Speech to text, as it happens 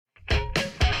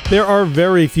There are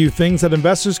very few things that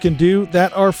investors can do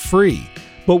that are free.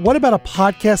 But what about a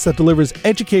podcast that delivers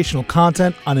educational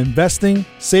content on investing,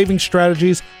 saving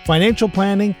strategies, financial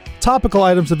planning, topical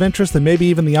items of interest, and maybe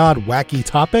even the odd wacky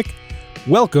topic?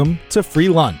 Welcome to Free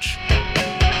Lunch.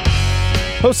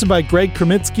 Hosted by Greg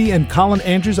Kremitsky and Colin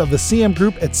Andrews of the CM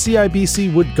Group at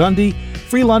CIBC Wood Gundy,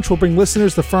 Free Lunch will bring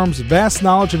listeners the firm's vast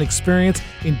knowledge and experience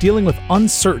in dealing with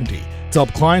uncertainty to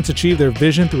help clients achieve their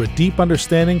vision through a deep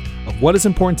understanding of what is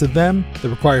important to them that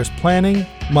requires planning,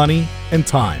 money, and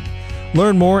time.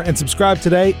 Learn more and subscribe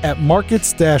today at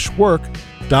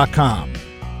markets-work.com.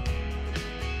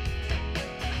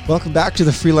 Welcome back to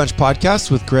the Free Lunch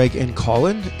Podcast with Greg and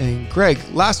Colin. And Greg,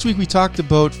 last week we talked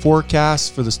about forecasts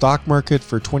for the stock market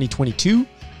for 2022,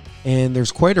 and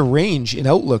there's quite a range in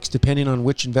outlooks depending on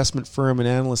which investment firm and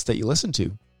analyst that you listen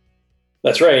to.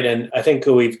 That's right, and I think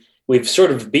we've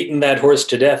sort of beaten that horse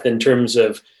to death in terms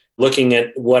of looking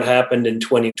at what happened in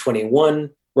 2021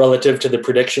 relative to the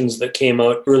predictions that came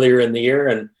out earlier in the year.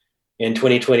 And in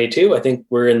 2022, I think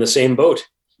we're in the same boat.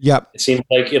 Yep. It seems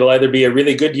like it'll either be a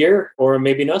really good year or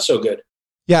maybe not so good.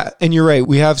 Yeah, and you're right.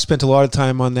 We have spent a lot of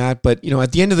time on that. But,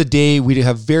 at the end of the day, we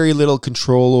have very little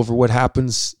control over what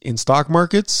happens in stock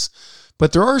markets.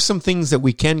 But there are some things that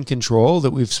we can control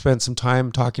that we've spent some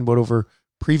time talking about over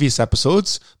previous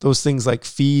episodes, those things like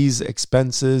fees,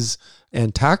 expenses,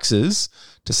 and taxes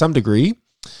to some degree.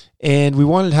 And we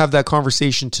wanted to have that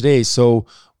conversation today. So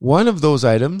one of those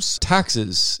items,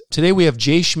 taxes. Today we have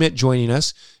Jay Schmidt joining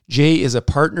us. Jay is a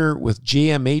partner with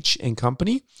JMH and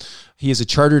Company. He is a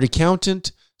chartered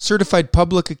accountant, certified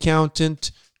public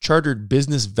accountant, chartered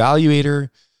business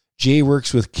valuator. Jay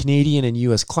works with Canadian and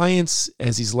U.S. clients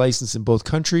as he's licensed in both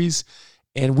countries.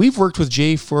 And we've worked with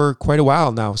Jay for quite a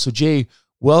while now. So Jay,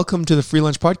 welcome to the Free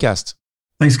Lunch Podcast.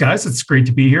 Thanks, guys. It's great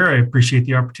to be here. I appreciate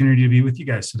the opportunity to be with you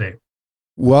guys today.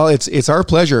 Well, it's our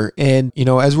pleasure. And,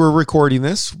 as we're recording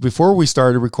this, before we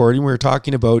started recording, we were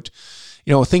talking about,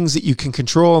 things that you can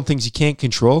control and things you can't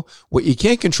control. What you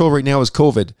can't control right now is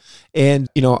COVID. And,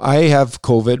 I have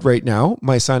COVID right now.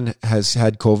 My son has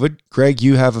had COVID. Greg,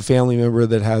 you have a family member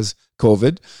that has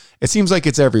COVID. It seems like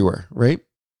it's everywhere, right?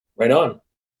 Right on.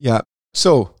 Yeah.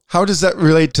 So how does that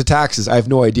relate to taxes? I have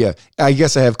no idea. I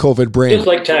guess I have COVID brain. Just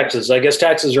like taxes. I guess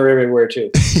taxes are everywhere too.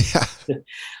 Yeah.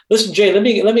 Listen, Jay, let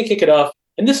me kick it off.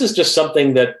 And this is just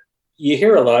something that you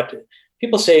hear a lot.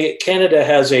 People say Canada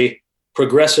has a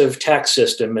progressive tax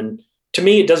system. And to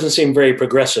me, it doesn't seem very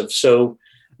progressive. So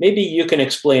maybe you can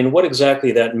explain what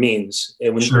exactly that means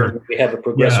when we have a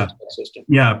progressive tax system.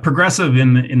 Yeah, progressive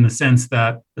in the sense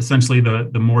that essentially the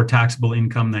more taxable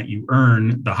income that you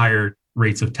earn, the higher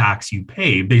rates of tax you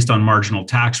pay based on marginal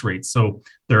tax rates. So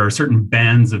there are certain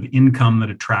bands of income that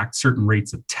attract certain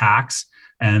rates of tax.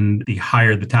 And the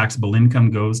higher the taxable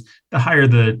income goes, the higher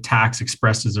the tax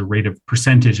expressed as a rate of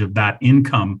percentage of that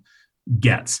income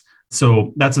gets.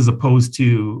 So that's as opposed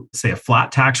to, say, a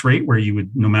flat tax rate where you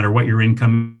would, no matter what your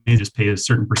income is, just pay a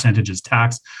certain percentage as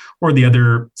tax, or the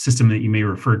other system that you may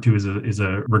refer to is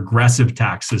a regressive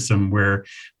tax system where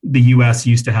the US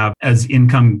used to have, as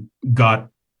income got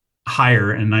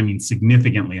higher, and I mean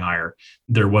significantly higher,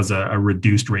 there was a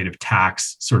reduced rate of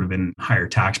tax sort of in higher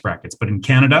tax brackets. But in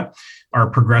Canada, our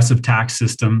progressive tax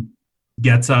system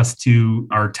gets us to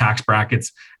our tax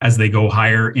brackets as they go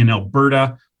higher. In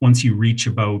Alberta, once you reach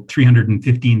about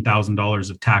 $315,000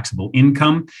 of taxable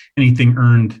income, anything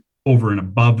earned over and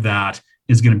above that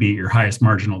is going to be at your highest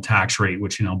marginal tax rate,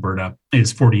 which in Alberta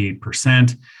is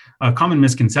 48%. A common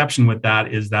misconception with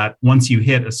that is that once you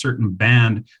hit a certain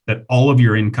band, that all of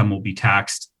your income will be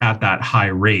taxed at that high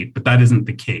rate, but that isn't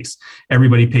the case.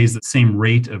 Everybody pays the same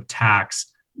rate of tax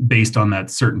based on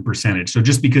that certain percentage. So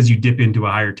just because you dip into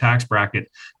a higher tax bracket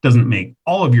doesn't make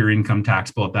all of your income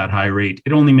taxable at that high rate.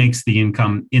 It only makes the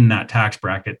income in that tax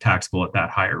bracket taxable at that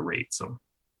higher rate. So,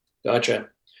 gotcha.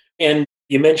 And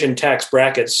you mentioned tax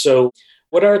brackets. So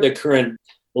what are the current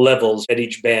levels at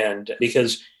each band?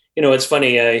 Because it's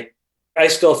funny, I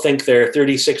still think they're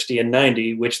 30, 60, and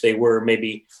 90, which they were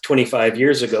maybe 25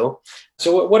 years ago.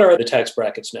 So what are the tax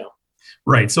brackets now?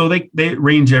 Right. So they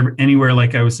range anywhere,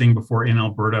 like I was saying before, in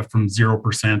Alberta from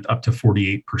 0% up to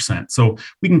 48%. So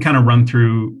we can kind of run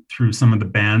through some of the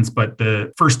bands, but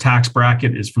the first tax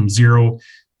bracket is from 0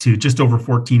 to just over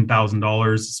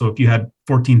 $14,000. So if you had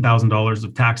 $14,000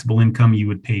 of taxable income, you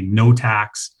would pay no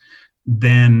tax.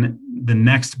 Then the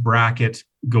next bracket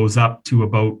goes up to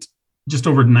about just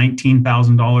over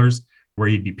 $19,000, where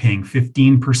you'd be paying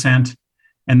 15%.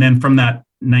 And then from that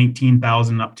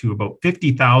 19,000 up to about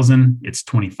 50,000, it's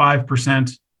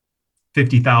 25%.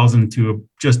 50,000 to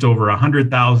just over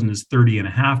 100,000 is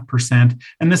 30.5%.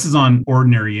 And this is on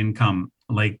ordinary income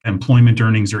like employment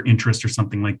earnings or interest or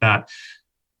something like that,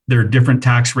 there are different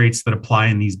tax rates that apply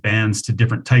in these bands to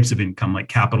different types of income, like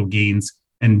capital gains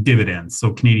and dividends.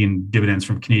 So Canadian dividends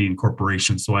from Canadian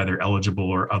corporations, so either eligible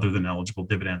or other than eligible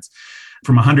dividends.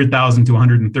 From 100,000 to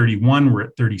 131, we're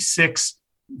at 36.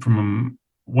 From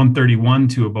 131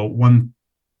 to about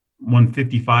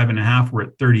 155 and a half, we're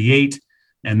at 38.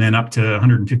 And then up to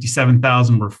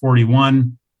 157,000, we're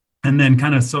 41. And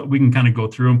then so we can go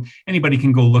through them. Anybody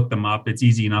can go look them up. It's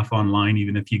easy enough online,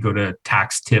 even if you go to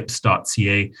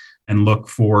taxtips.ca and look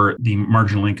for the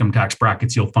marginal income tax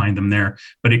brackets, you'll find them there.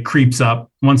 But it creeps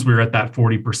up. Once we're at that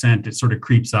 40%, it sort of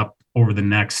creeps up over the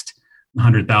next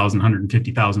 $100,000,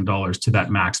 $150,000 to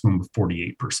that maximum of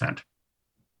 48%.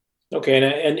 Okay.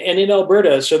 And in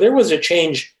Alberta, so there was a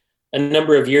change a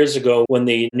number of years ago when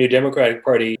the New Democratic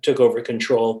Party took over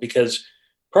control, because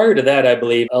prior to that, I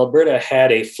believe Alberta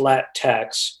had a flat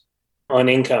tax on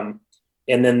income.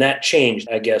 And then that changed,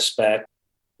 I guess, back.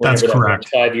 That's correct.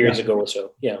 5 years ago or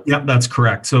so. Yeah. Yep, that's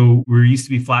correct. So we used to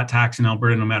be flat tax in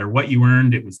Alberta. No matter what you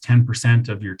earned, it was 10%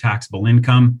 of your taxable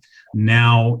income.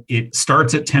 Now it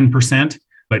starts at 10%,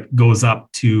 but goes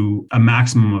up to a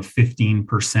maximum of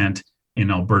 15% in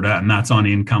Alberta, and that's on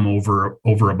income over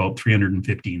about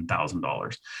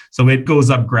 $315,000. So it goes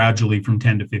up gradually from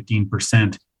 10 to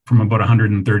 15%, from about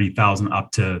 130,000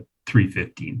 up to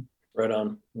 315. Right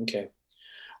on. Okay.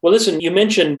 Well, listen, you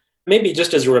mentioned, maybe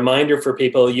just as a reminder for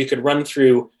people, you could run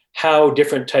through how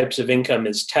different types of income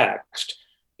is taxed,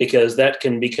 because that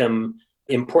can become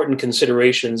important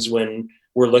considerations when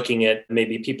we're looking at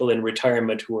maybe people in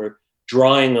retirement who are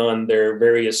drawing on their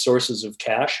various sources of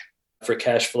cash for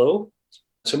cash flow.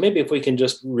 So maybe if we can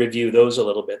just review those a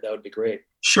little bit, that would be great.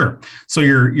 Sure. So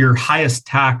your highest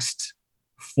taxed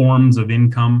forms of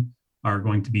income are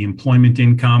going to be employment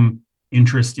income,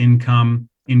 interest income,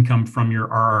 income from your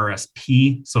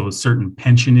RRSP, so a certain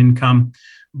pension income.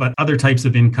 But other types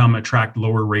of income attract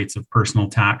lower rates of personal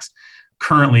tax.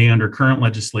 Currently, under current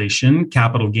legislation,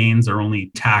 capital gains are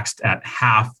only taxed at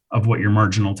half of what your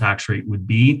marginal tax rate would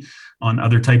be on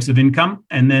other types of income.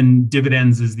 And then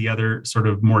dividends is the other sort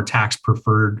of more tax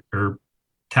preferred or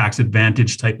tax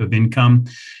advantage type of income.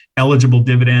 Eligible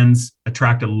dividends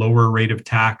attract a lower rate of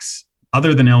tax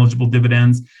other than eligible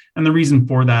dividends. And the reason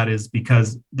for that is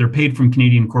because they're paid from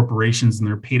Canadian corporations and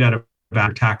they're paid out of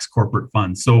after-tax corporate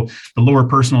funds. So the lower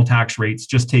personal tax rates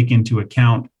just take into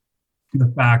account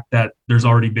the fact that there's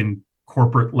already been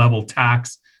corporate level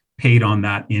tax paid on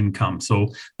that income. So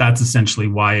that's essentially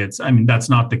why that's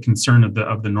not the concern of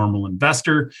the normal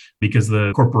investor, because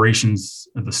the corporations,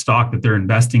 the stock that they're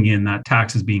investing in, that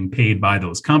tax is being paid by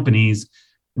those companies.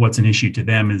 What's an issue to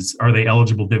them is, are they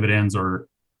eligible dividends or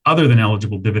other than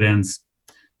eligible dividends?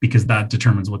 Because that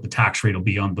determines what the tax rate will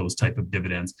be on those type of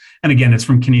dividends. And again, it's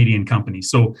from Canadian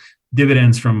companies. So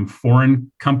dividends from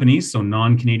foreign companies, so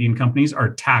non-Canadian companies,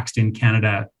 are taxed in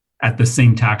Canada at the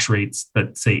same tax rates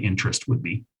that, say, interest would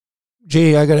be.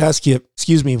 Jay, I got to ask you,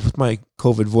 excuse me with my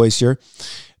COVID voice here,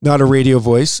 not a radio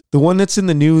voice. The one that's in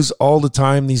the news all the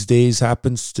time these days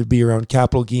happens to be around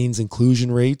capital gains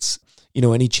inclusion rates.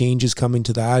 Any changes coming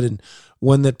to that? And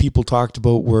one that people talked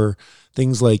about were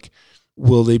things like,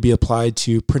 will they be applied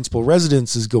to principal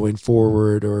residences going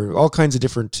forward, or all kinds of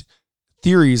different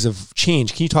theories of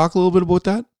change. Can you talk a little bit about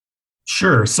that?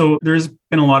 Sure. So there's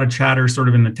been a lot of chatter sort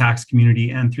of in the tax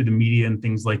community and through the media and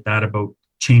things like that about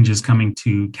changes coming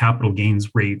to capital gains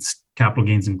rates, capital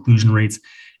gains inclusion rates,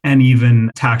 and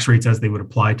even tax rates as they would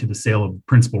apply to the sale of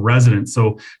principal residence.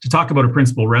 So to talk about a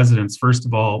principal residence, first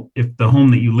of all, if the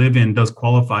home that you live in does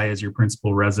qualify as your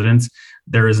principal residence,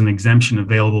 there is an exemption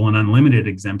available, an unlimited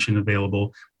exemption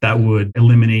available that would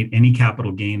eliminate any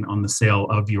capital gain on the sale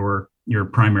of your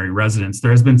primary residence.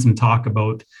 There has been some talk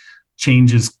about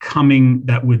changes coming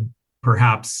that would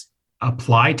perhaps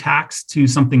apply tax to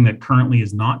something that currently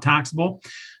is not taxable.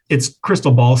 It's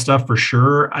crystal ball stuff for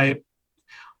sure.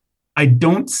 I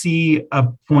don't see a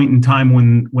point in time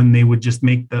when they would just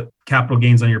make the capital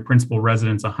gains on your principal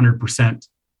residence 100%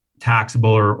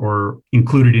 taxable or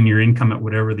included in your income at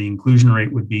whatever the inclusion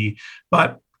rate would be.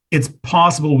 But it's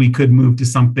possible we could move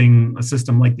to a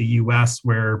system like the US,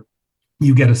 where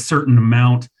you get a certain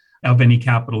amount of any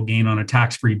capital gain on a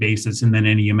tax-free basis, and then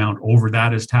any amount over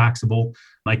that is taxable.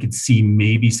 I could see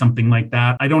maybe something like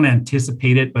that. I don't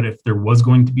anticipate it, but if there was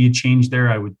going to be a change there,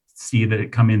 I would see that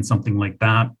it come in something like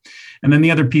that. And then the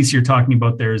other piece you're talking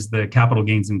about there is the capital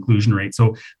gains inclusion rate.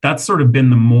 So that's sort of been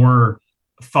the more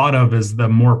thought of as the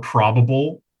more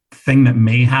probable thing that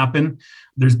may happen.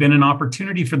 There's been an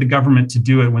opportunity for the government to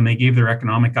do it when they gave their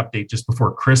economic update just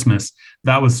before Christmas.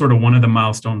 That was sort of one of the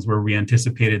milestones where we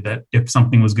anticipated that if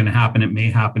something was going to happen, it may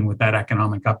happen with that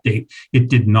economic update. It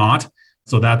did not.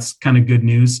 So that's kind of good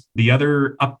news. The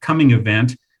other upcoming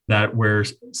event that where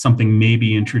something may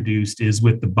be introduced is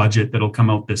with the budget that'll come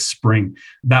out this spring.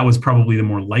 That was probably the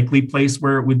more likely place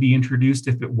where it would be introduced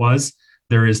if it was.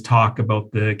 There is talk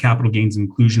about the capital gains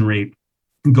inclusion rate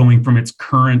going from its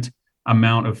current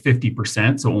amount of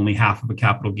 50%, so only half of a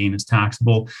capital gain is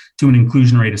taxable, to an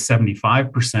inclusion rate of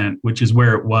 75%, which is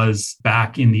where it was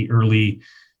back in the early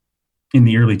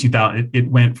 2000s. It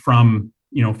went from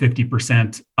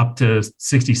 50% up to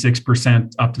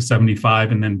 66%, up to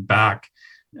 75%, and then back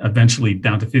eventually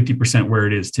down to 50% where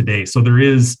it is today. So there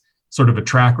is sort of a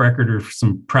track record or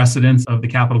some precedence of the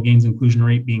capital gains inclusion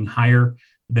rate being higher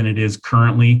than it is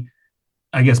currently.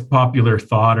 I guess popular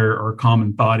thought or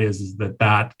common thought is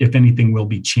that if anything will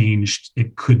be changed,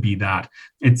 it could be that.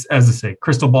 It's, as I say,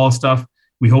 crystal ball stuff.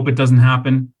 We hope it doesn't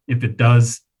happen. If it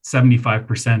does,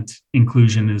 75%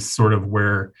 inclusion is sort of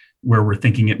where we're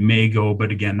thinking it may go.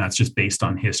 But again, that's just based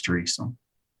on history. So,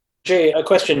 Jay, a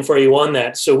question for you on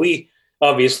that. So we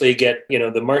obviously get,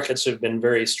 the markets have been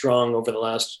very strong over the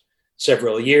last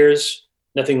several years.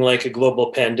 Nothing like a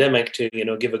global pandemic to,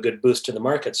 give a good boost to the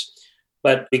markets.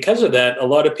 But because of that, a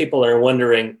lot of people are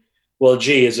wondering, well,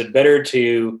 gee, is it better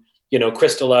to,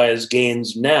 crystallize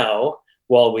gains now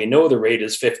while we know the rate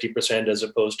is 50% as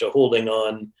opposed to holding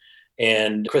on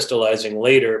and crystallizing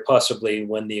later, possibly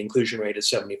when the inclusion rate is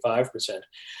 75%.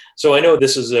 So I know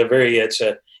this is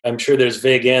I'm sure there's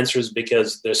vague answers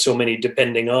because there's so many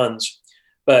depending ons,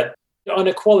 but on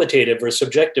a qualitative or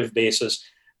subjective basis,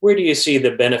 where do you see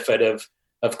the benefit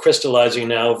of crystallizing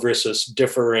now versus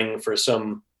deferring for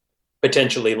some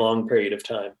potentially long period of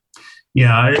time?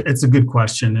 Yeah, it's a good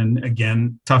question. And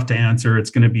again, tough to answer. It's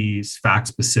going to be fact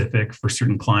specific for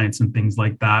certain clients and things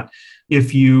like that.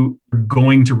 If you are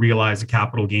going to realize a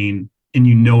capital gain and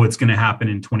it's going to happen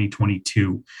in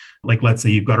 2022, like let's say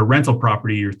you've got a rental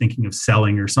property you're thinking of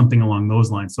selling or something along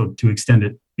those lines. So to extend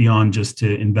it beyond just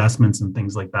to investments and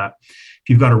things like that. If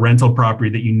you've got a rental property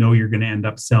that you're going to end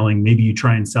up selling, maybe you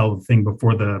try and sell the thing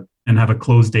and have a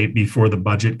close date before the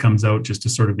budget comes out just to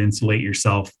sort of insulate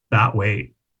yourself that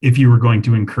way if you were going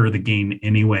to incur the gain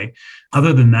anyway.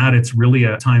 Other than that, it's really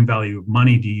a time value of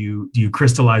money. Do you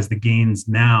crystallize the gains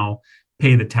now,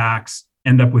 pay the tax,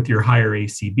 end up with your higher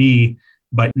ACB,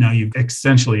 but now you've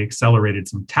essentially accelerated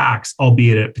some tax,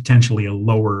 albeit at potentially a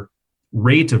lower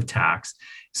rate of tax.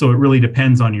 So it really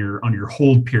depends on your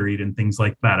hold period and things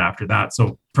like that after that.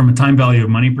 So from a time value of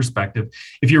money perspective,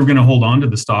 if you were going to hold on to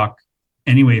the stock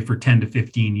anyway for 10 to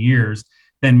 15 years,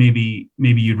 then maybe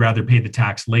you'd rather pay the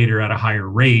tax later at a higher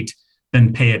rate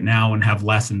than pay it now and have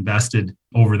less invested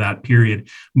over that period.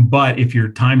 But if your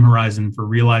time horizon for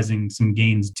realizing some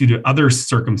gains due to other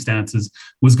circumstances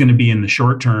was going to be in the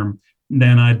short term,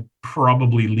 then I'd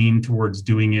probably lean towards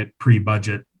doing it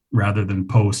pre-budget rather than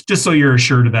post, just so you're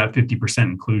assured of that 50%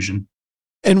 inclusion.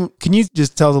 And can you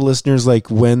just tell the listeners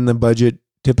when the budget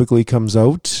typically comes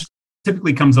out?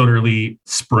 Typically comes out early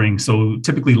spring. So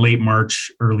typically late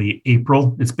March, early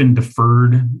April. It's been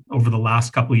deferred over the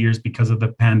last couple of years because of the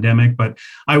pandemic, but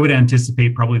I would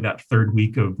anticipate probably that third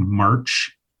week of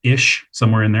March-ish,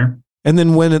 somewhere in there. And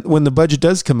then when the budget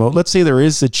does come out, let's say there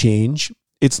is a change,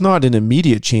 it's not an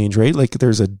immediate change, right? Like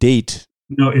there's a date.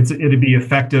 No, it'd be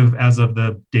effective as of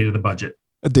the date of the budget.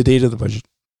 The date of the budget.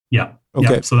 Yeah.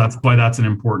 Okay. Yeah. So that's why that's an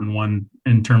important one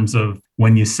in terms of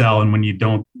when you sell and when you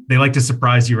don't. They like to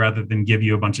surprise you rather than give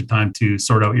you a bunch of time to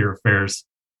sort out your affairs.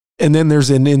 And then there's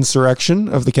an insurrection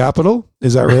of the capital.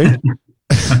 Is that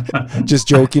right? Just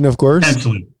joking, of course.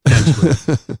 Potentially.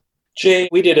 Jay,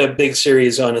 we did a big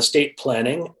series on estate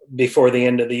planning before the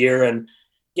end of the year. And,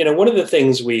 one of the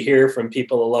things we hear from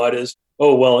people a lot is,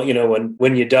 oh, well,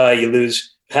 when you die, you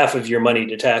lose half of your money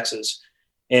to taxes.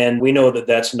 And we know that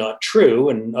that's not true.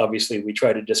 And obviously we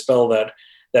try to dispel that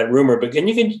rumor. But can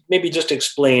you maybe just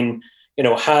explain,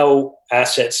 how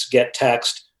assets get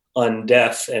taxed on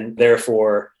death and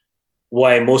therefore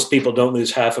why most people don't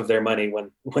lose half of their money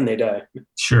when they die?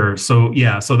 Sure. So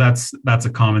that's a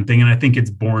common thing. And I think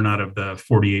it's born out of the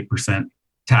 48%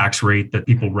 tax rate that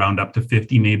people round up to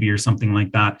 50 maybe or something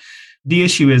like that. The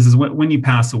issue is when you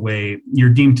pass away,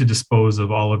 you're deemed to dispose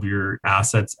of all of your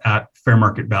assets at fair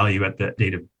market value at the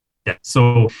date of death.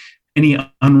 So any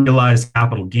unrealized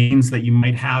capital gains that you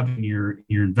might have in your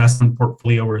investment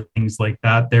portfolio or things like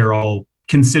that, they're all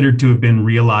considered to have been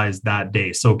realized that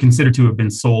day. So considered to have been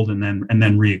sold and then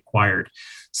reacquired.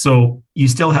 So you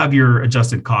still have your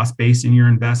adjusted cost base in your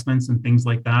investments and things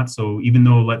like that. So even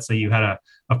though, let's say you had a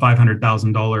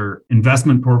 $500,000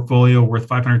 investment portfolio worth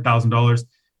 $500,000,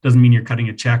 doesn't mean you're cutting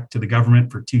a check to the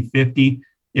government for $250,000.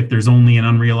 If there's only an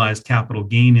unrealized capital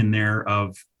gain in there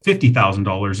of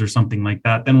 $50,000 or something like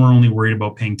that, then we're only worried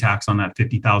about paying tax on that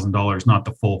 $50,000, not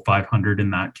the full $500,000 in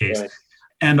that case. Right.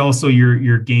 And also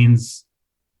your gains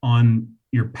on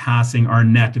your passing are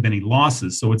net of any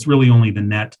losses. So it's really only the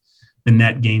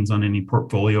net gains on any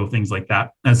portfolio, things like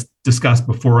that. As discussed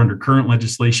before, under current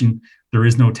legislation, there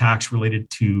is no tax related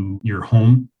to your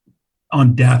home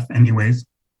on death anyways.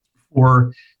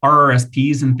 For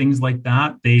RRSPs and things like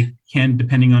that, they can,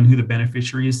 depending on who the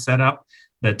beneficiary is set up,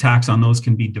 the tax on those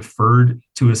can be deferred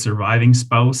to a surviving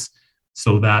spouse,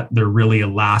 so that they're really a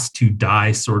last to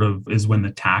die sort of is when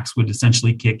the tax would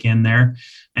essentially kick in there.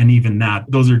 And even that,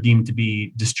 those are deemed to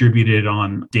be distributed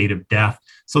on date of death.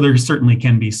 So there certainly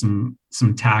can be some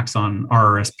tax on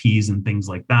RRSPs and things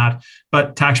like that.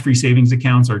 But tax-free savings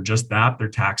accounts are just that. They're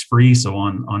tax-free. So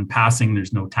on passing,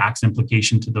 there's no tax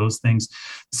implication to those things.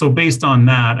 So based on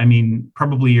that, I mean,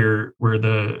 probably where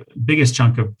the biggest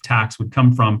chunk of tax would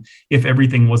come from, if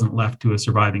everything wasn't left to a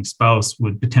surviving spouse,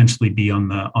 would potentially be on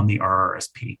the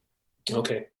RRSP.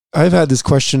 Okay. I've had this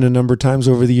question a number of times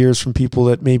over the years from people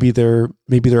that maybe they're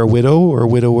a widow or a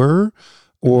widower,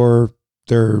 or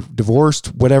they're divorced,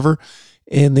 whatever.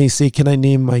 And they say, can I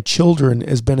name my children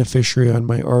as beneficiary on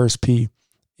my RSP?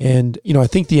 And, I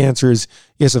think the answer is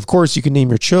yes, of course you can name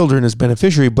your children as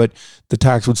beneficiary, but the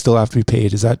tax would still have to be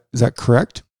paid. Is that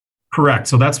correct? Correct.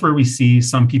 So that's where we see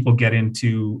some people get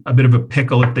into a bit of a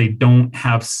pickle if they don't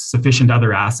have sufficient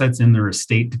other assets in their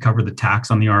estate to cover the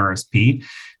tax on the RSP.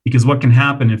 Because what can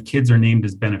happen if kids are named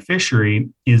as beneficiary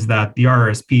is that the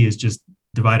RSP is just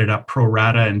divided up pro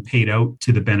rata and paid out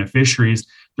to the beneficiaries.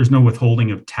 There's no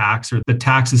withholding of tax, or the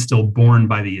tax is still borne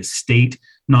by the estate,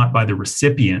 not by the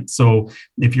recipient. So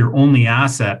if your only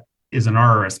asset is an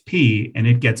RRSP and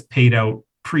it gets paid out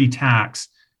pre-tax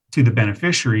to the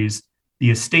beneficiaries,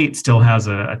 the estate still has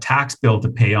a tax bill to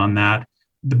pay on that.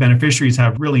 The beneficiaries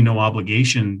have really no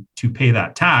obligation to pay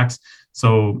that tax.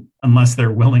 So unless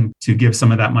they're willing to give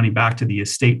some of that money back to the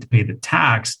estate to pay the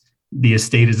tax, the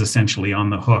estate is essentially on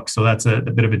the hook. So that's a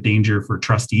bit of a danger for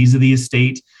trustees of the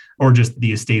estate, or just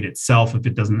the estate itself if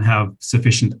it doesn't have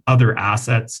sufficient other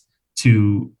assets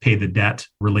to pay the debt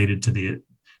related to the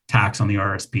tax on the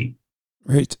RSP.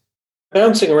 Right.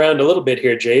 Bouncing around a little bit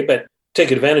here, Jay, but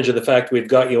take advantage of the fact we've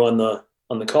got you on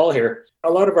the call here. A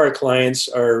lot of our clients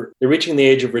they're reaching the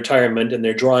age of retirement and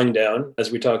they're drawing down, as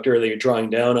we talked earlier, drawing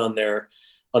down on their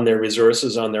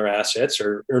resources, on their assets,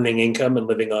 or earning income and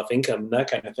living off income, and that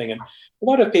kind of thing. And a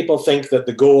lot of people think that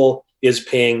the goal is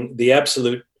paying the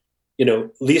absolute,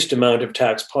 least amount of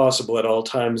tax possible at all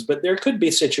times. But there could be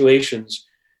situations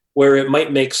where it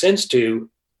might make sense to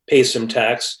pay some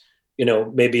tax,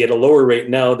 maybe at a lower rate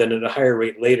now than at a higher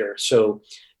rate later. So,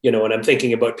 and I'm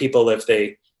thinking about people if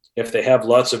they have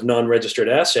lots of non-registered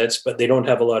assets, but they don't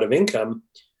have a lot of income,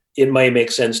 it might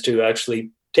make sense to actually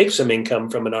take some income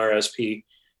from an RSP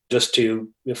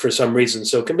for some reason.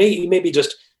 So can maybe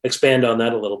just expand on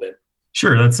that a little bit?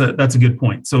 Sure, that's a good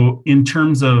point. So in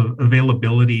terms of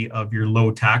availability of your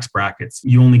low tax brackets,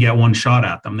 you only get one shot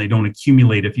at them. They don't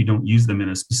accumulate if you don't use them in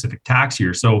a specific tax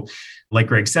year. So like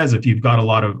Greg says, if you've got a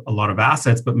lot of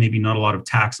assets, but maybe not a lot of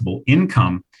taxable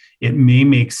income, it may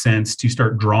make sense to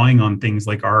start drawing on things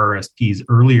like RRSPs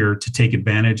earlier to take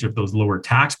advantage of those lower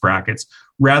tax brackets,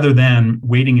 rather than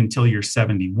waiting until you're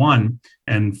 71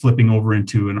 and flipping over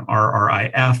into an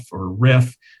RRIF or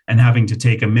RIF and having to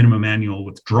take a minimum annual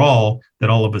withdrawal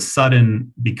that all of a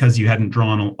sudden, because you hadn't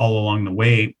drawn all along the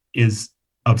way, is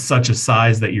of such a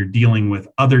size that you're dealing with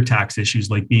other tax issues,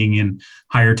 like being in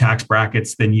higher tax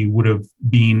brackets than you would have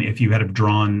been if you had have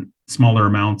drawn smaller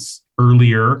amounts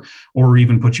earlier, or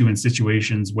even put you in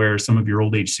situations where some of your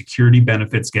old age security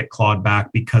benefits get clawed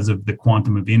back because of the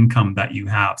quantum of income that you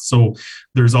have. So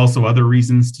there's also other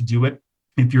reasons to do it.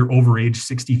 If you're over age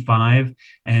 65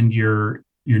 and you're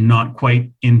not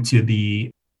quite into the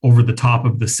over the top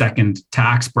of the second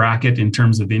tax bracket in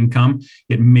terms of income,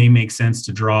 it may make sense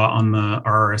to draw on the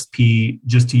RRSP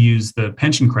just to use the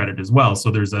pension credit as well.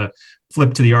 So there's a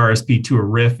flip to the RSP to a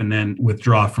RIF and then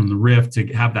withdraw from the RIF to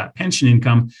have that pension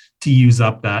income to use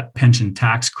up that pension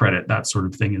tax credit, that sort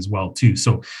of thing as well too.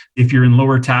 So if you're in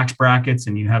lower tax brackets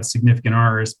and you have significant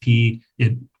RRSP,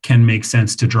 it can make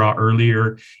sense to draw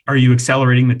earlier. Are you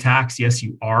accelerating the tax? Yes,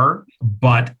 you are,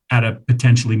 but at a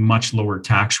potentially much lower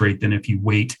tax rate than if you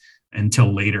wait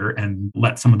until later and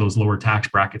let some of those lower tax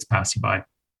brackets pass you by.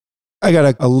 I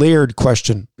got a layered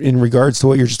question in regards to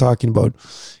what you're just talking about.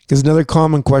 Because another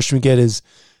common question we get is,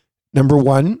 number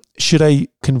one, should I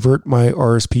convert my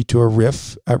RSP to a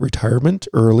RIF at retirement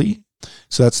early?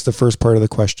 So that's the first part of the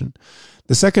question.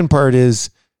 The second part is,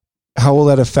 how will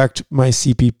that affect my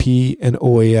CPP and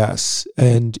OAS?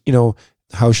 And,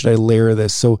 how should I layer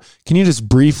this? So can you just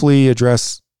briefly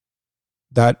address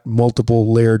that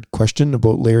multiple layered question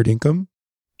about layered income?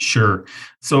 Sure.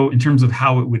 So in terms of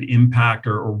how it would impact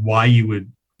or why you would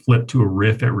flip to a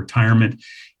RIF at retirement,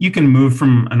 you can move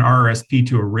from an RRSP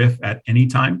to a RIF at any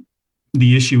time.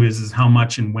 The issue is how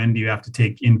much and when do you have to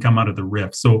take income out of the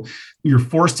RIF? So you're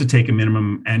forced to take a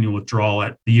minimum annual withdrawal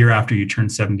at the year after you turn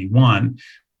 71.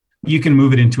 You can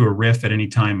move it into a RIF at any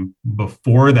time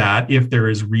before that if there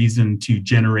is reason to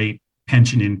generate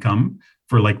pension income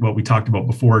for, like what we talked about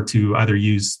before, to either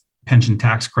use pension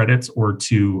tax credits or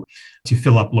to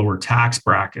fill up lower tax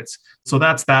brackets. So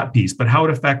that's that piece. But how it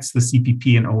affects the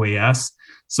CPP and OAS.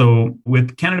 So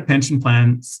with Canada Pension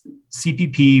Plans,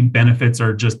 CPP benefits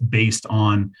are just based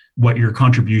on what your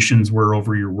contributions were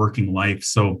over your working life.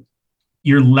 So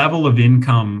your level of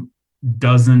income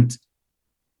doesn't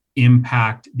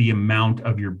impact the amount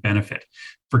of your benefit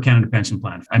for Canada Pension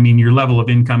Plan. I mean, your level of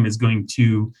income is going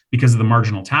to, because of the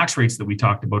marginal tax rates that we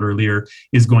talked about earlier,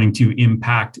 is going to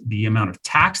impact the amount of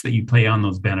tax that you pay on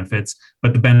those benefits,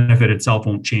 but the benefit itself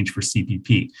won't change for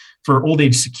CPP. For old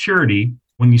age security,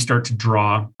 when you start to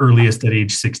draw earliest at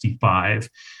age 65,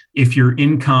 if your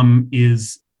income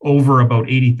is over about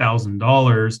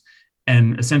 $80,000,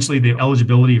 and essentially the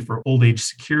eligibility for old age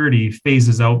security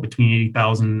phases out between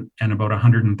 80,000 and about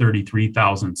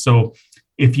 133,000. So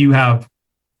if you have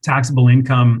taxable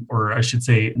income, or I should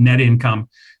say net income,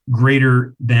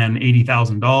 greater than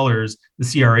 $80,000,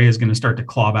 the CRA is going to start to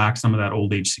claw back some of that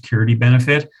old age security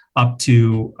benefit up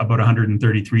to about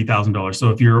 $133,000. So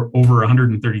if you're over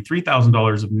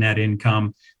 $133,000 of net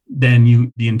income,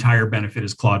 then the entire benefit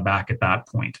is clawed back at that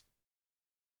point.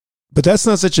 But that's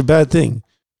not such a bad thing,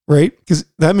 right? Because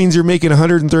that means you're making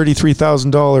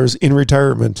 $133,000 in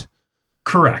retirement.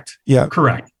 Correct. Yeah.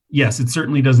 Correct. Yes, it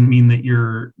certainly doesn't mean that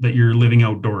you're living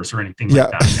outdoors or anything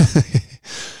like that.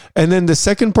 And then the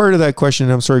second part of that question,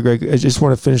 and I'm sorry, Greg, I just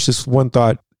want to finish this one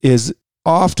thought, is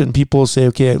often people say,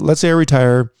 okay, let's say I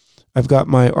retire. I've got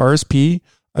my RSP,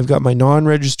 I've got my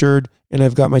non-registered, and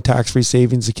I've got my tax-free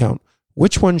savings account.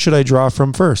 Which one should I draw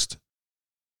from first?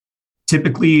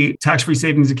 Typically, tax-free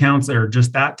savings accounts are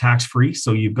just that, tax-free.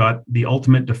 So you've got the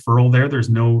ultimate deferral there. There's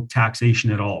no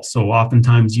taxation at all. So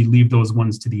oftentimes you leave those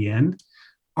ones to the end.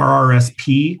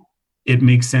 RRSP, it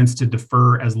makes sense to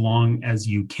defer as long as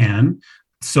you can.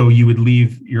 So you would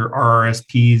leave your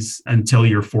RRSPs until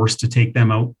you're forced to take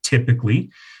them out typically.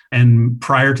 And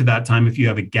prior to that time, if you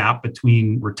have a gap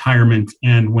between retirement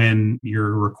and when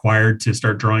you're required to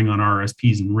start drawing on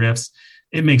RRSPs and RIFs,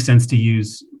 it makes sense to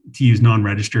use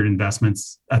non-registered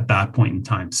investments at that point in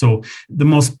time. So the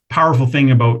most powerful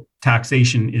thing about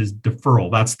taxation is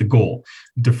deferral. That's the goal.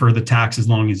 Defer the tax as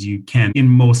long as you can in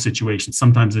most situations.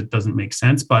 Sometimes it doesn't make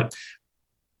sense, but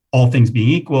all things being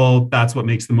equal, that's what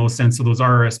makes the most sense. So those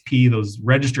RRSP, those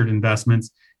registered investments,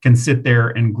 can sit there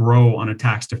and grow on a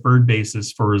tax deferred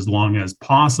basis for as long as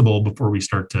possible before we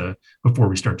start to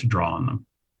draw on them.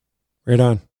 Right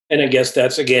on. And I guess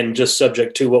that's, again, just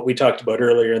subject to what we talked about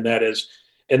earlier, and that is,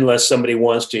 unless somebody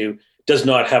does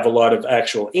not have a lot of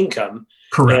actual income.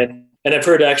 Correct. And I've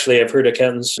heard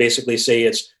accountants basically say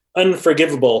it's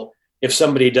unforgivable if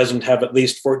somebody doesn't have at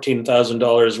least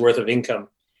 $14,000 worth of income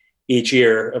each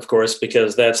year, of course,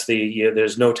 because that's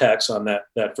there's no tax on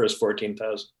that first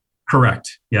 $14,000.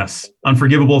 Correct. Yes.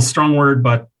 Unforgivable, strong word,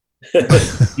 but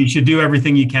you should do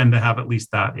everything you can to have at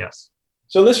least that. Yes.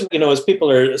 So listen, as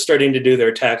people are starting to do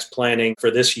their tax planning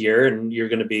for this year, and you're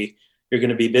going to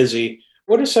be busy,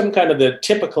 what are some kind of the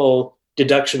typical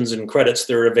deductions and credits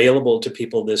that are available to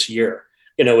people this year?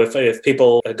 If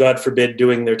people, God forbid,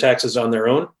 doing their taxes on their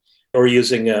own or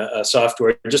using a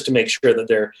software, just to make sure that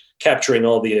they're capturing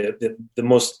all the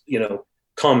most,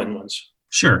 common ones.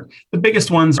 Sure. The biggest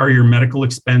ones are your medical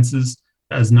expenses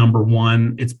as number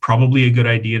one. It's probably a good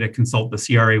idea to consult the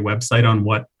CRA website on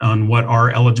what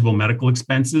are eligible medical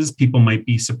expenses. People might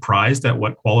be surprised at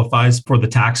what qualifies for the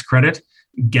tax credit.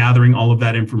 Gathering all of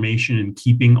that information and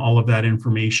keeping all of that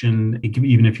information,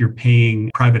 even if you're paying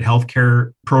private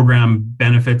healthcare program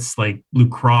benefits like Blue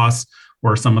Cross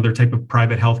or some other type of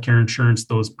private healthcare insurance,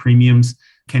 those premiums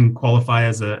can qualify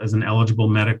as an eligible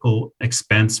medical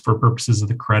expense for purposes of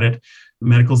the credit.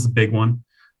 Medical is a big one.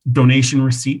 Donation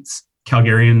receipts.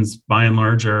 Calgarians, by and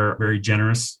large, are very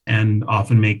generous and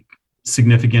often make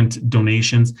significant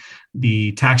donations.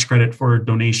 The tax credit for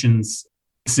donations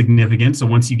significant. So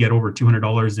once you get over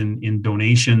 $200 in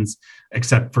donations,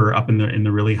 except for up in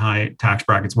the really high tax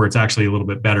brackets where it's actually a little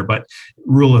bit better. But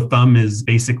rule of thumb is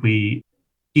basically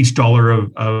each dollar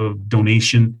of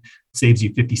donation saves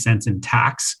you 50 cents in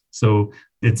tax. So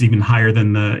it's even higher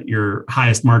than your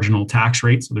highest marginal tax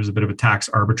rate. So there's a bit of a tax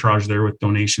arbitrage there with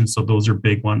donations. So those are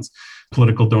big ones.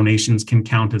 Political donations can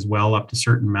count as well up to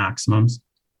certain maximums.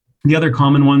 The other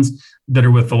common ones that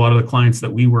are with a lot of the clients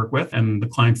that we work with and the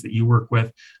clients that you work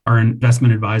with are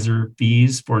investment advisor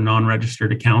fees for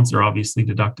non-registered accounts are obviously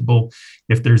deductible.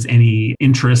 If there's any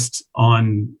interest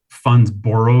on funds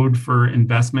borrowed for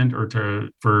investment or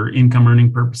for income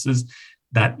earning purposes,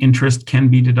 that interest can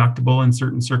be deductible in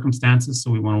certain circumstances.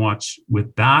 So we want to watch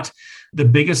with that. The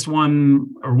biggest one,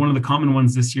 or one of the common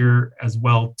ones this year as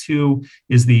well too,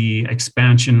 is the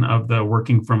expansion of the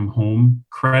working from home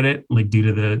credit, like due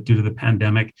to the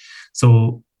pandemic.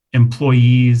 So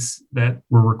employees that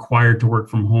were required to work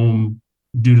from home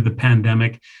due to the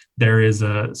pandemic, there is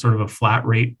a sort of a flat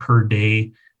rate per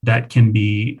day that can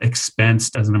be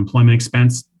expensed as an employment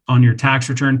expense on your tax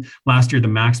return. Last year, the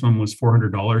maximum was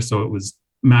 $400. So it was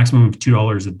maximum of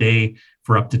 $2 a day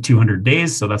for up to 200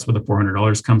 days. So that's where the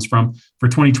 $400 comes from. For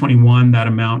 2021, that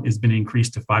amount has been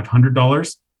increased to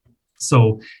 $500.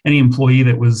 So any employee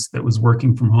that was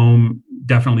working from home,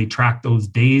 definitely track those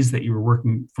days that you were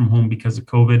working from home because of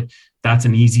COVID. That's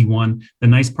an easy one. The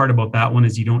nice part about that one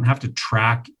is you don't have to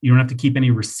track, you don't have to keep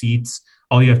any receipts.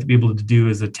 All you have to be able to do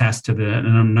is attest to the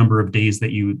number of days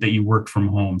that you worked from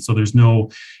home. So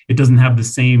it doesn't have the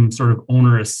same sort of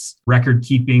onerous record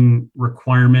keeping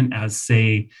requirement as,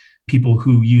 say, people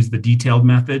who use the detailed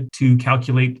method to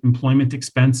calculate employment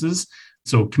expenses.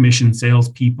 So commission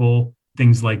salespeople,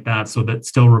 things like that. So that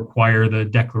still require the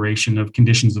declaration of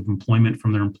conditions of employment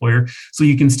from their employer. So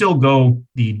you can still go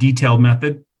the detailed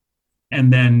method,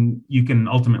 and then you can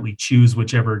ultimately choose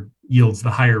whichever yields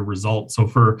the higher result. So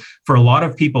for a lot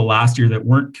of people last year that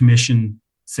weren't commission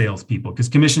salespeople, because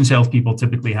commission salespeople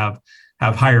typically have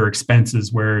higher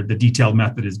expenses where the detailed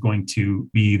method is going to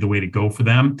be the way to go for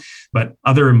them. But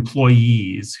other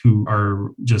employees who are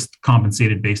just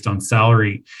compensated based on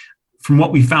salary, from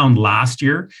what we found last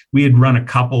year, we had run a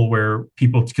couple where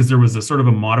people, because there was a sort of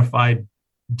a modified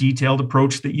detailed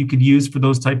approach that you could use for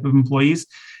those type of employees.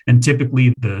 And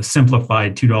typically the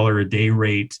simplified $2 a day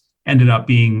rate ended up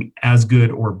being as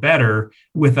good or better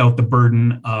without the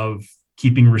burden of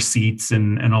keeping receipts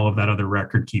and all of that other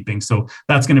record keeping. So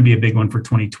that's going to be a big one for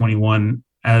 2021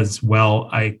 as well.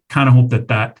 I kind of hope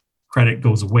that credit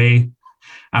goes away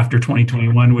after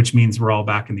 2021, which means we're all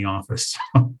back in the office.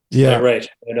 Yeah, right.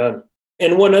 Right on.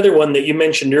 And one other one that you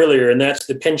mentioned earlier, and that's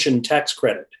the pension tax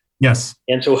credit. Yes.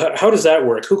 And so how does that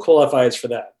work? Who qualifies for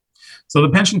that? So the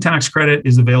pension tax credit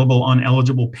is available on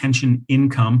eligible pension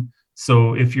income.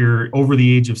 So if you're over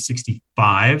the age of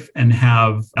 65 and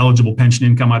have eligible pension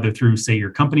income, either through, say, your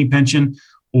company pension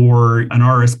or an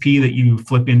RSP that you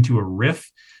flip into a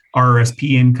RIF,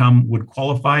 RRSP income would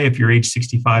qualify if you're age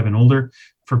 65 and older.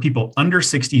 For people under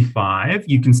 65,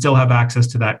 you can still have access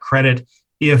to that credit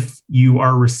if you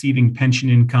are receiving pension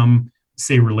income,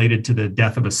 say, related to the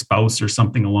death of a spouse or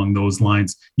something along those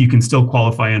lines. You can still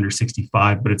qualify under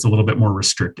 65, but it's a little bit more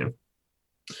restrictive.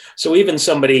 So even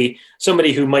somebody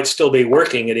who might still be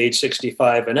working at age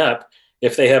 65 and up,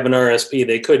 if they have an RSP,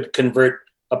 they could convert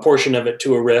a portion of it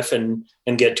to a RIF and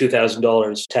get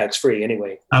 $2,000 tax-free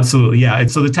anyway. Absolutely, yeah.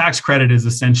 And so the tax credit is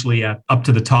essentially up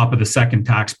to the top of the second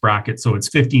tax bracket. So it's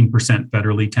 15%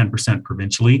 federally, 10%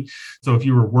 provincially. So if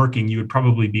you were working, you would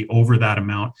probably be over that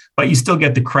amount, but you still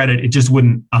get the credit. It just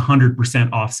wouldn't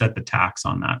 100% offset the tax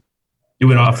on that. It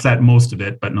would offset most of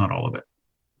it, but not all of it.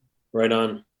 Right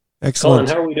on. Excellent.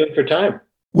 Colin, how are we doing for time?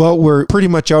 Well, we're pretty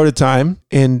much out of time,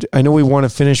 and I know we want to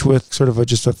finish with sort of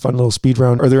just a fun little speed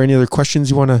round. Are there any other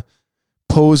questions you want to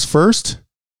pose first?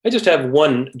 I just have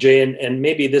one, Jay, and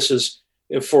maybe this is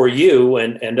for you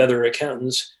and other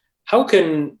accountants. How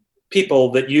can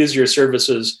people that use your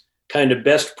services kind of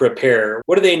best prepare?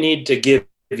 What do they need to give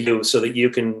you so that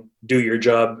you can do your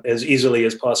job as easily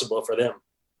as possible for them?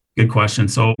 Good question.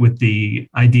 So with the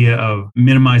idea of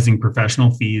minimizing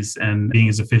professional fees and being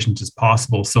as efficient as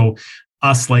possible. So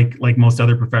us, like most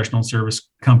other professional service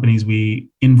companies, we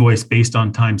invoice based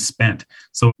on time spent.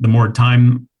 So the more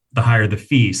time, the higher the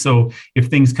fee. So if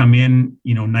things come in,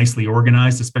 nicely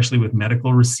organized, especially with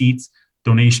medical receipts,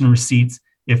 donation receipts,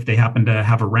 if they happen to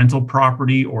have a rental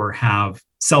property or have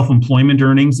self-employment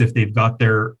earnings, if they've got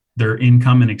their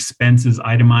income and expenses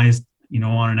itemized,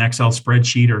 on an Excel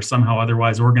spreadsheet or somehow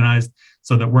otherwise organized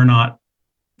so that we're not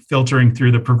filtering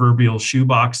through the proverbial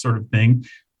shoebox sort of thing,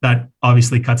 that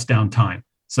obviously cuts down time.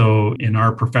 So in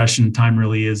our profession, time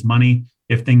really is money.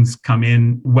 if things come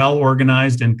in well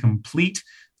organized and complete,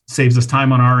 saves us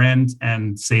time on our end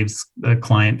and saves the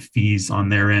client fees on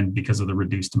their end because of the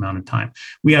reduced amount of time.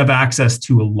 We have access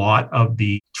to a lot of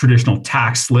the traditional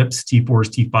tax slips, T4s,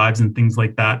 T5s, and things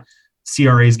like that.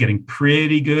 CRA is getting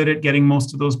pretty good at getting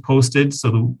most of those posted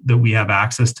so that we have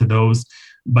access to those.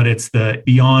 But it's the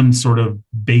beyond sort of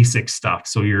basic stuff.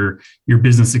 So your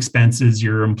business expenses,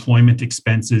 your employment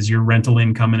expenses, your rental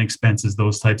income and expenses,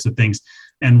 those types of things,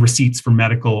 and receipts for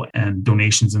medical and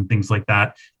donations and things like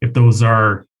that. If those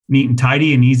are neat and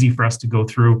tidy and easy for us to go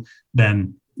through,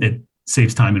 then it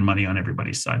saves time and money on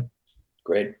everybody's side.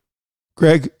 Great.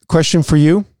 Greg, question for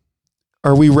you.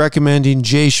 Are we recommending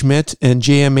J. Schmidt and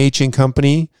JMH and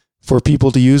Company for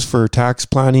people to use for tax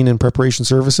planning and preparation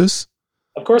services?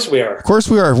 Of course we are. Of course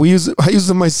we are. I use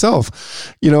them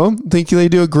myself, think they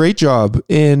do a great job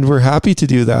and we're happy to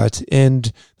do that. And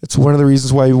that's one of the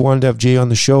reasons why we wanted to have Jay on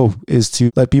the show, is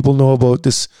to let people know about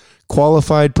this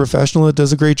qualified professional that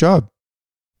does a great job.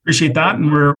 Appreciate that.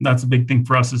 And that's a big thing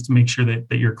for us, is to make sure that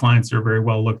your clients are very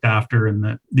well looked after, and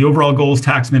that the overall goal is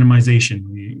tax minimization.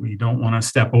 We don't want to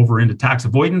step over into tax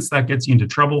avoidance. That gets you into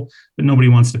trouble, but nobody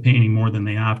wants to pay any more than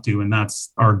they have to. And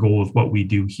that's our goal of what we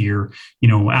do here,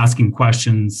 asking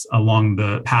questions along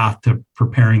the path to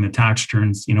preparing the tax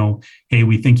returns. Hey,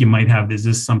 we think you might have, is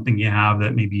this something you have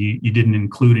that maybe you didn't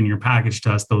include in your package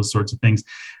to us, those sorts of things.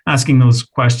 Asking those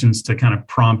questions to kind of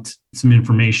prompt some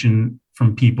information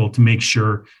from people to make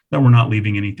sure that we're not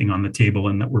leaving anything on the table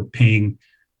and that we're paying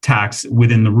tax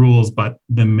within the rules, but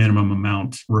the minimum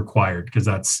amount required, because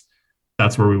that's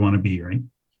where we want to be, right?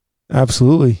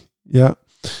 Absolutely. Yeah.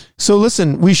 So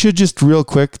listen, we should just real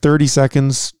quick, 30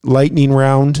 seconds, lightning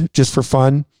round, just for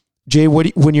fun. Jay,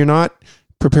 when you're not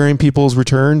preparing people's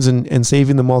returns and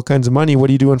saving them all kinds of money, what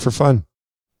are you doing for fun?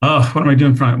 What am I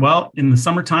doing for fun? Well, in the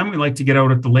summertime, we like to get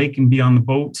out at the lake and be on the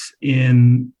boat.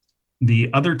 In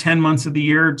the other 10 months of the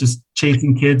year, just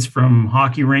chasing kids from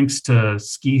hockey rinks to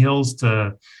ski hills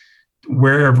to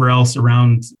wherever else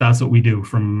around. That's what we do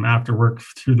from after work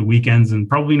through the weekends, and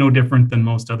probably no different than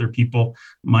most other people.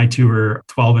 My two are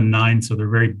 12 and 9, so they're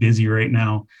very busy right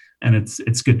now, and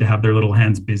it's good to have their little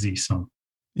hands busy. So,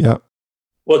 yeah.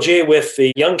 Well, Jay, with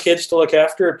the young kids to look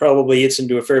after, it probably eats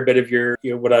into a fair bit of your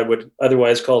what I would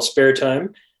otherwise call spare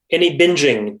time. Any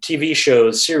binging, TV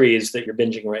shows, series that you're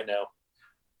binging right now?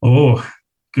 Oh,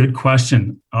 good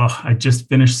question. I just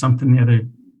finished something the other,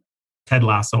 Ted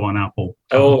Lasso on Apple.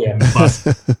 Oh, yeah.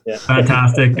 Yeah.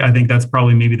 Fantastic. I think that's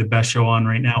probably maybe the best show on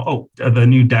right now. Oh, the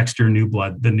new Dexter, New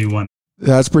Blood, the new one.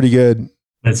 That's pretty good.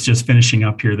 That's just finishing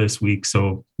up here this week.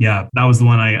 So yeah, that was the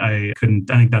one I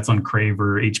think that's on Crave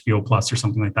or HBO Plus or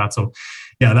something like that. So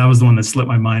yeah, that was the one that slipped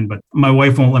my mind, but my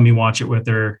wife won't let me watch it with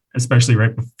her, especially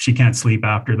right before she can't sleep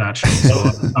after that show. So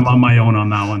I'm on my own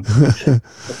on that one.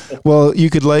 Well,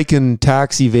 you could liken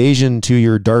tax evasion to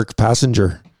your Dark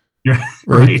Passenger. Yeah,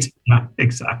 right. Yeah,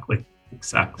 exactly.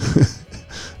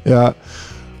 Yeah.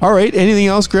 All right. Anything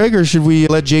else, Greg, or should we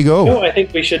let Jay go? No, I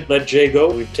think we should let Jay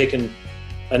go. We've taken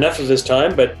enough of his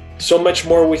time, but so much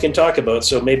more we can talk about.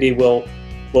 So maybe we'll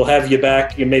have you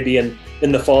back, maybe in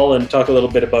the fall, and talk a little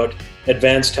bit about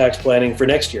advanced tax planning for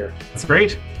next year. That's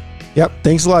great. Yep.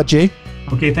 Thanks a lot, Jay.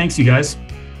 Okay. Thanks, you guys.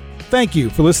 Thank you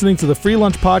for listening to the Free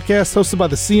Lunch Podcast hosted by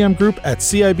the CM Group at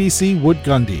CIBC Wood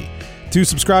Gundy. To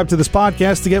subscribe to this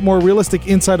podcast to get more realistic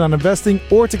insight on investing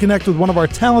or to connect with one of our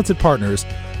talented partners,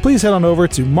 please head on over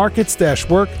to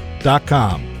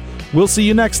markets-work.com. We'll see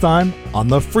you next time on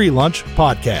the Free Lunch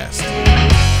Podcast.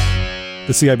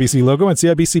 The CIBC logo and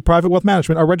CIBC Private Wealth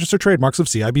Management are registered trademarks of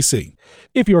CIBC.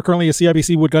 If you are currently a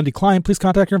CIBC Wood Gundy client, please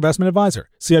contact your investment advisor.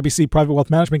 CIBC Private Wealth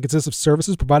Management consists of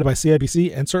services provided by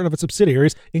CIBC and certain of its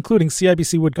subsidiaries, including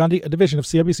CIBC Wood Gundy, a division of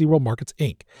CIBC World Markets,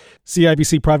 Inc.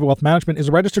 CIBC Private Wealth Management is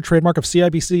a registered trademark of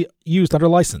CIBC used under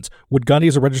license. Wood Gundy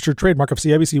is a registered trademark of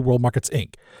CIBC World Markets,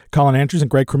 Inc. Colin Andrews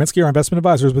and Greg Kreminsky are investment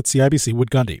advisors with CIBC Wood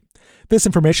Gundy. This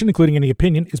information, including any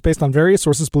opinion, is based on various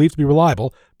sources believed to be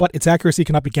reliable, but its accuracy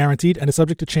cannot be guaranteed and is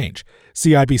subject to change.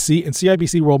 CIBC and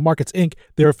CIBC World Markets, Inc.,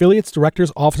 their affiliates,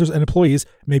 directors, officers, and employees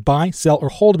may buy, sell, or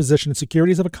hold a position in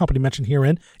securities of a company mentioned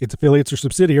herein, its affiliates or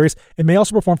subsidiaries, and may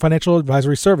also perform financial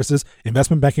advisory services,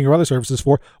 investment banking or other services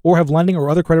for, or have lending or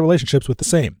other credit relationships with the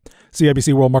same.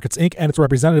 CIBC World Markets, Inc. and its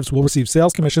representatives will receive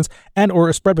sales commissions and or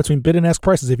a spread between bid and ask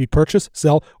prices if you purchase,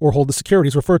 sell, or hold the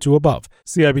securities referred to above.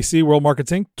 CIBC World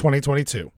Markets, Inc., 2022.